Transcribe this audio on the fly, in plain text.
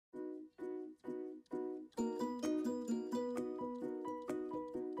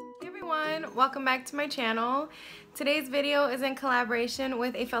everyone, welcome back to my channel. Today's video is in collaboration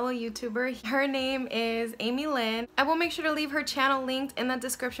with a fellow YouTuber. Her name is Lynn. I will make sure to leave her channel linked in the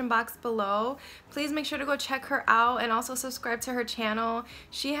description box below. Please make sure to go check her out and also subscribe to her channel.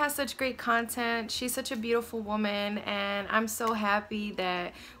 She has such great content. She's such a beautiful woman and I'm so happy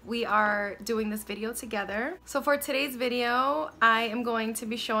that we are doing this video together. So for today's video, I am going to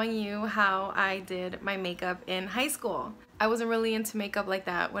be showing you how I did my makeup in high school. I wasn't really into makeup like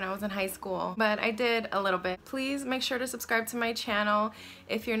that when I was in high school, but I did a little bit. Please make sure to subscribe to my channel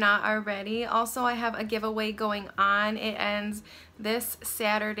if you're not already. Also, I have a giveaway going on. It ends this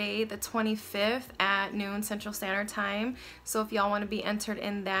Saturday, the 25th at noon Central Standard Time. So if y'all want to be entered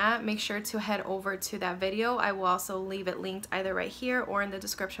in that, make sure to head over to that video. I will also leave it linked either right here or in the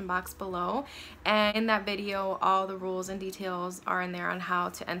description box below. And in that video, all the rules and details are in there on how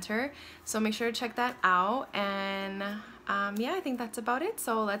to enter. So make sure to check that out. And yeah, I think that's about it.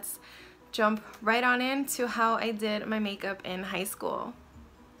 So let's jump right on into how I did my makeup in high school.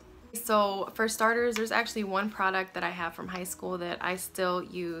 So for starters, there's actually one product that I have from high school that I still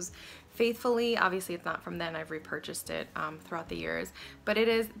use faithfully. Obviously it's not from then, I've repurchased it throughout the years, but it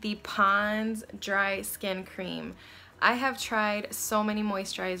is the Pond's Dry Skin Cream. I have tried so many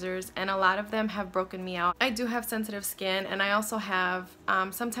moisturizers and a lot of them have broken me out. I do have sensitive skin and I also have,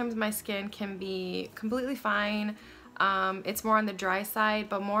 sometimes my skin can be completely fine. It's more on the dry side,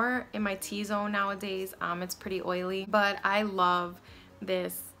 but more in my T-zone nowadays. It's pretty oily, but I love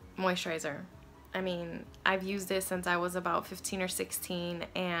this moisturizer. I mean, I've used this since I was about 15 or 16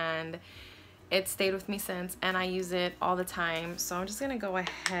 and it stayed with me since, and I use it all the time. So I'm just gonna go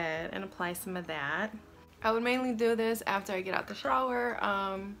ahead and apply some of that. I would mainly do this after I get out the shower.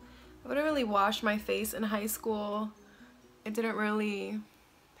 I wouldn't really wash my face in high school. It didn't really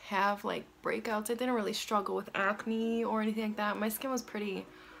have like breakouts. I didn't really struggle with acne or anything like that. My skin was pretty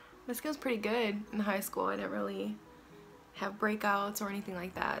good in high school. I didn't really have breakouts or anything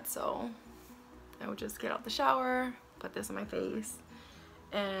like that. So I would just get out the shower, put this on my face,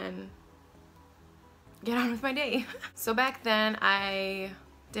 and get on with my day. So back then I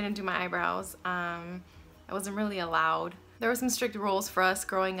didn't do my eyebrows. I wasn't really allowed. There were some strict rules for us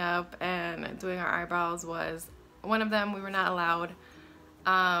growing up, and doing our eyebrows was one of them. We were not allowed.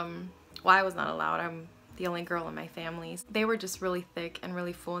 Well, I was not allowed. I'm the only girl in my family. They were just really thick and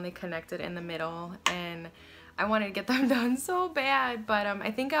really full and they connected in the middle, and I wanted to get them done so bad, but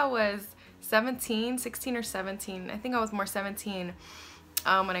I think I was 16 or 17. I think I was more 17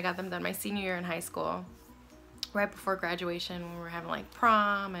 when I got them done my senior year in high school, right before graduation, when we were having like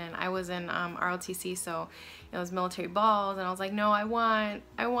prom, and I was in ROTC, so it was military balls, and I was like, no, I want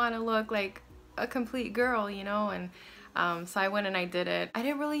to look like a complete girl, you know. And so I went and I did it. I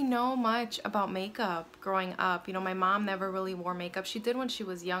didn't really know much about makeup growing up. You know, my mom never really wore makeup. She did when she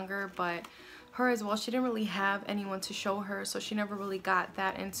was younger, but her as well, she didn't really have anyone to show her, so she never really got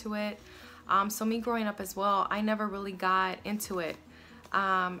that into it. So me growing up as well, I never really got into it.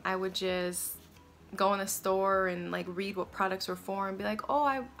 I would just go in the store and like read what products were for and be like, oh,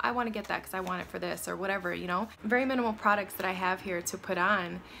 I want to get that because I want it for this or whatever, you know. Very minimal products that I have here to put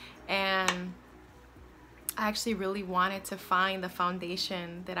on, and I actually really wanted to find the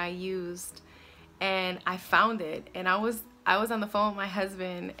foundation that I used, and I found it, and I was on the phone with my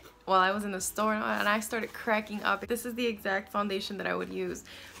husband while I was in the store, and I started cracking up. This is the exact foundation that I would use,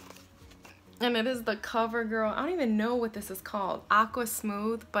 and it is the CoverGirl. I don't even know what this is called, Aqua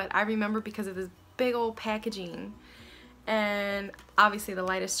Smooth, but I remember because of this big old packaging. And obviously the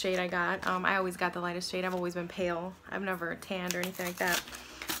lightest shade I got. I always got the lightest shade. I've always been pale. I've never tanned or anything like that.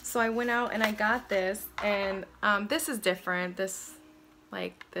 So I went out and I got this, and this is different. This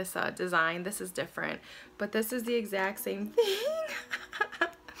design, this is different, but this is the exact same thing.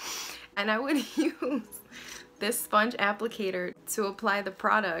 And I would use this sponge applicator to apply the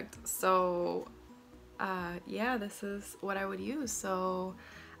product. So yeah, this is what I would use. So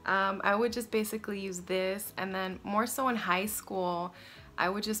I would just basically use this, and then more so in high school I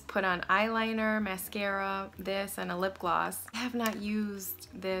would just put on eyeliner, mascara, this, and a lip gloss. I have not used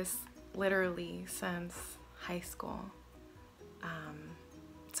this literally since high school.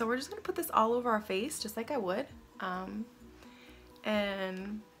 So we're just gonna put this all over our face just like I would,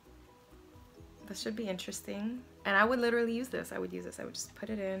 and this should be interesting. And I would literally use this. I would just put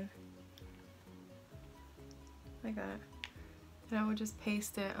it in like that, and I would just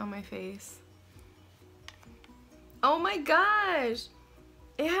paste it on my face. Oh my gosh,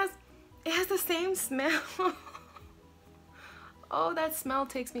 it has the same smell. Oh, that smell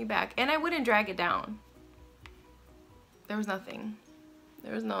takes me back. And I wouldn't drag it down. There was nothing.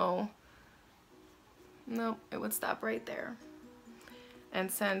 There was nope, it would stop right there.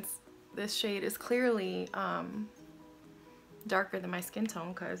 And since this shade is clearly darker than my skin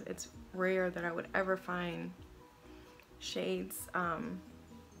tone, because it's rare that I would ever find shades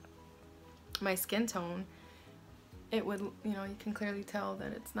my skin tone. It would, you know, you can clearly tell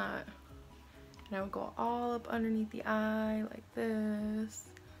that it's not. And I would go all up underneath the eye like this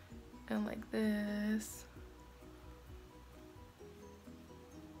and like this.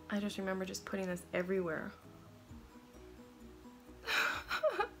 I just remember just putting this everywhere.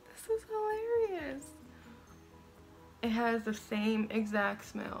 This is hilarious. It has the same exact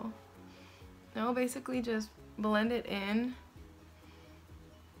smell. Now basically just blend it in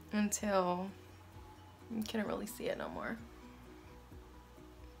until you can't really see it no more.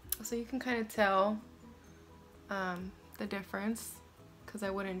 So you can kind of tell the difference, because I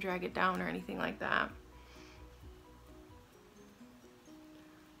wouldn't drag it down or anything like that.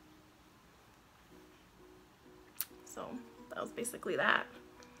 So that was basically that.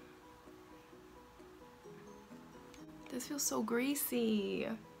 This feels so greasy.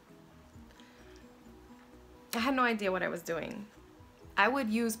 I had no idea what I was doing. I would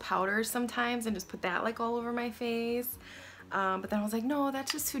use powder sometimes and just put that like all over my face. But then I was like, no,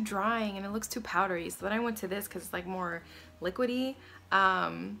 that's just too drying and it looks too powdery. So then I went to this because it's like more liquidy.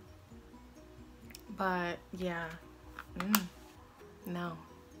 But yeah, no.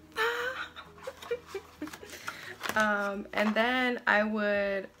 And then I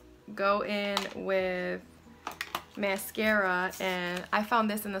would go in with mascara, and I found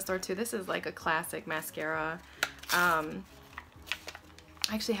this in the store too. This is like a classic mascara. I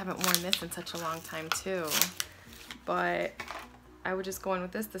actually haven't worn this in such a long time too, but I would just go in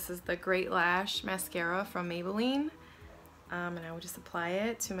with this. This is the Great Lash Mascara from Maybelline, and I would just apply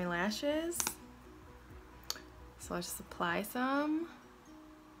it to my lashes. So I just apply some.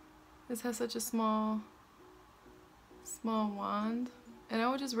 This has such a small wand, and I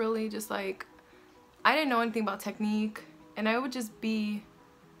would just really just like, I didn't know anything about technique, and I would just be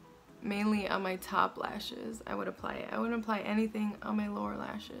mainly on my top lashes. I would apply it. I wouldn't apply anything on my lower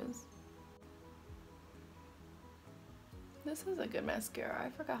lashes. This is a good mascara. I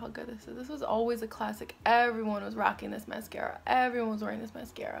forgot how good this is. This was always a classic. Everyone was rocking this mascara. Everyone was wearing this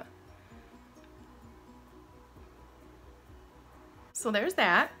mascara. So there's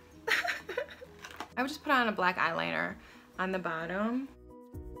that. I would just put on a black eyeliner on the bottom.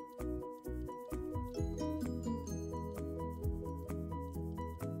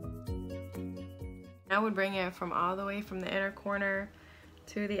 I would bring it from all the way from the inner corner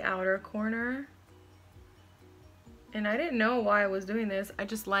to the outer corner. And I didn't know why I was doing this. I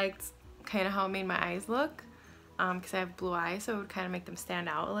just liked kind of how it made my eyes look, because I have blue eyes, so it would kind of make them stand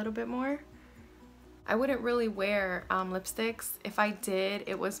out a little bit more. I wouldn't really wear lipsticks. If I did,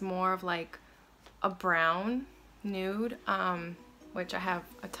 it was more of like a brown nude, which I have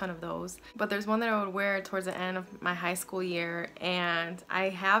a ton of those. But there's one that I would wear towards the end of my high school year, and I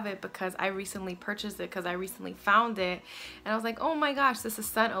have it because I recently purchased it, because I recently found it, and I was like, oh my gosh, this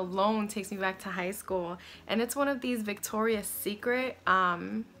scent alone takes me back to high school. And it's one of these Victoria's Secret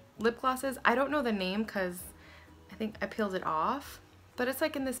lip glosses. I don't know the name because I think I peeled it off, but it's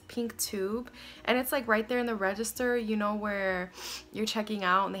like in this pink tube, and it's like right there in the register, you know, where you're checking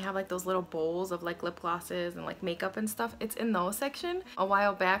out and they have like those little bowls of like lip glosses and like makeup and stuff. It's in those section. A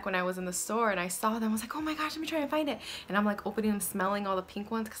while back when I was in the store and I saw them, I was like, oh my gosh, let me try and find it. And I'm like opening them, smelling all the pink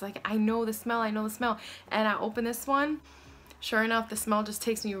ones, because like I know the smell, and I open this one. Sure enough, the smell just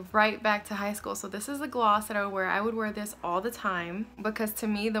takes me right back to high school. So this is the gloss that I would wear. I would wear this all the time, because to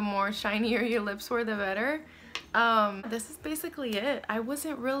me, the more shinier your lips were, the better. This is basically it. I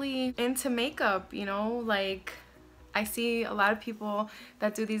wasn't really into makeup, you know, like I see a lot of people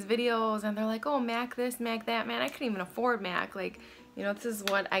that do these videos and they're like, oh, MAC this, MAC that. Man, I couldn't even afford MAC. Like, you know, this is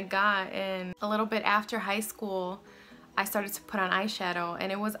what I got. And a little bit after high school, I started to put on eyeshadow,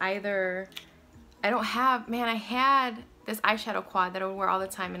 and it was either, I had this eyeshadow quad that I would wear all the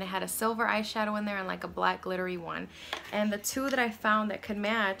time, and it had a silver eyeshadow in there and like a black glittery one. And the two that I found that could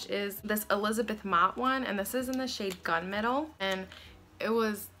match is this Elizabeth Mott one, and this is in the shade Gunmetal, and it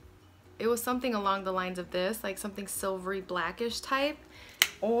was something along the lines of this, like something silvery blackish type,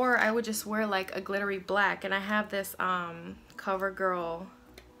 or I would just wear like a glittery black. And I have this CoverGirl,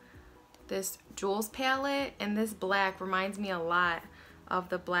 this Jewels palette, and this black reminds me a lot of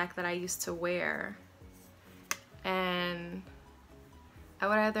the black that I used to wear. And I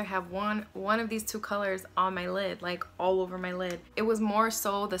would either have one of these two colors on my lid, like all over my lid. It was more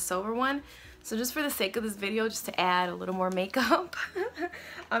so the silver one. So just for the sake of this video, just to add a little more makeup,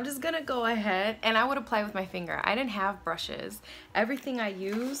 I'm just gonna go ahead and I would apply with my finger. I didn't have brushes. Everything I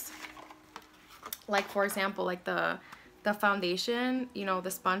used, like for example, like the the foundation, you know,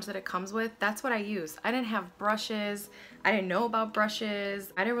 the sponge that it comes with, that's what I use. I didn't have brushes. I didn't know about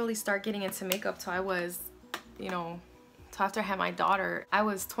brushes. I didn't really start getting into makeup till I was, you know, till after I had my daughter. I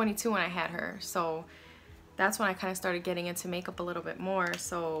was 22 when I had her, so that's when I kind of started getting into makeup a little bit more.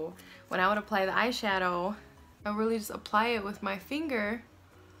 So when I would apply the eyeshadow, I really just apply it with my finger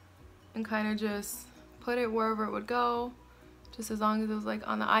and kind of just put it wherever it would go, just as long as it was like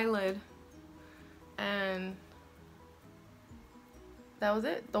on the eyelid. And that was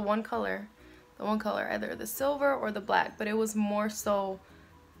it. The one color, either the silver or the black, but it was more so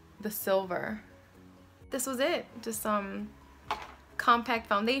the silver. This was it. Just some compact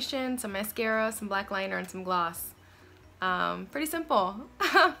foundation, some mascara, some black liner, and some gloss. Pretty simple,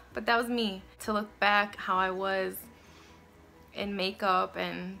 but that was me. To look back how I was in makeup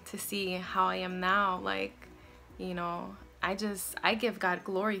and to see how I am now, like, you know, I give God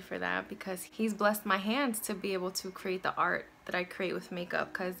glory for that, because He's blessed my hands to be able to create the art that I create with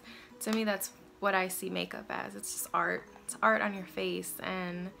makeup, because to me that's what I see makeup as. It's just art. It's art on your face,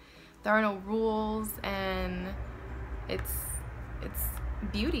 and there are no rules, and it's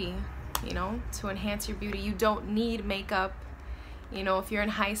beauty, you know, to enhance your beauty. You don't need makeup. You know, if you're in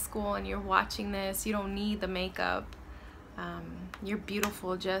high school and you're watching this, you don't need the makeup. You're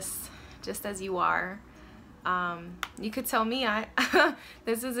beautiful just as you are. You could tell me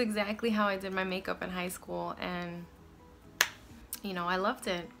this is exactly how I did my makeup in high school, and you know, I loved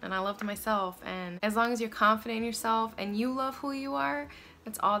it, and I loved myself. And as long as you're confident in yourself and you love who you are,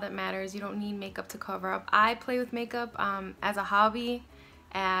 that's all that matters. You don't need makeup to cover up. I play with makeup as a hobby,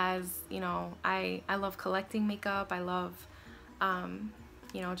 as, you know, I love collecting makeup. I love,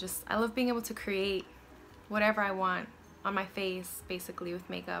 you know, I love being able to create whatever I want on my face, basically, with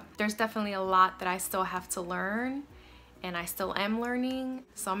makeup. There's definitely a lot that I still have to learn, and I still am learning,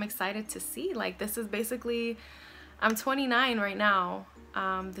 so I'm excited to see. Like, this is basically, I'm 29 right now.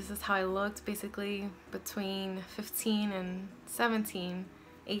 This is how I looked basically between 15 and 17,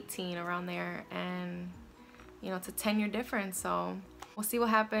 18, around there, and you know, it's a 10-year difference, so we'll see what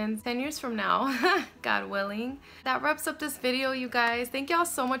happens 10 years from now, God willing. That wraps up this video, you guys. Thank y'all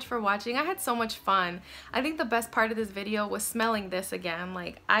so much for watching. I had so much fun. I think the best part of this video was smelling this again.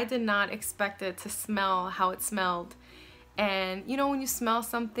 Like, I did not expect it to smell how it smelled. And you know, when you smell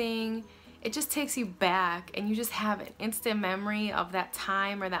something, it just takes you back, and you just have an instant memory of that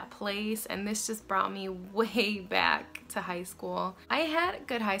time or that place, and this just brought me way back to high school. I had a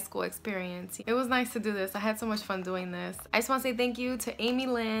good high school experience. It was nice to do this. I had so much fun doing this. I just want to say thank you to Amy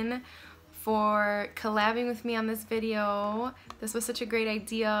Lynn for collabing with me on this video. This was such a great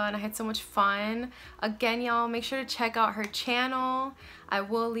idea, and I had so much fun. Again, y'all, make sure to check out her channel. I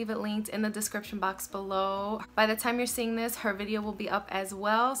will leave it linked in the description box below. By the time you're seeing this, her video will be up as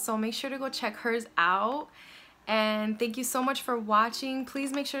well, so make sure to go check hers out. And thank you so much for watching.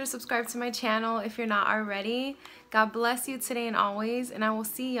 Please make sure to subscribe to my channel if you're not already. God bless you today and always, and I will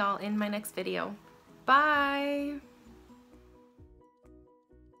see y'all in my next video. Bye!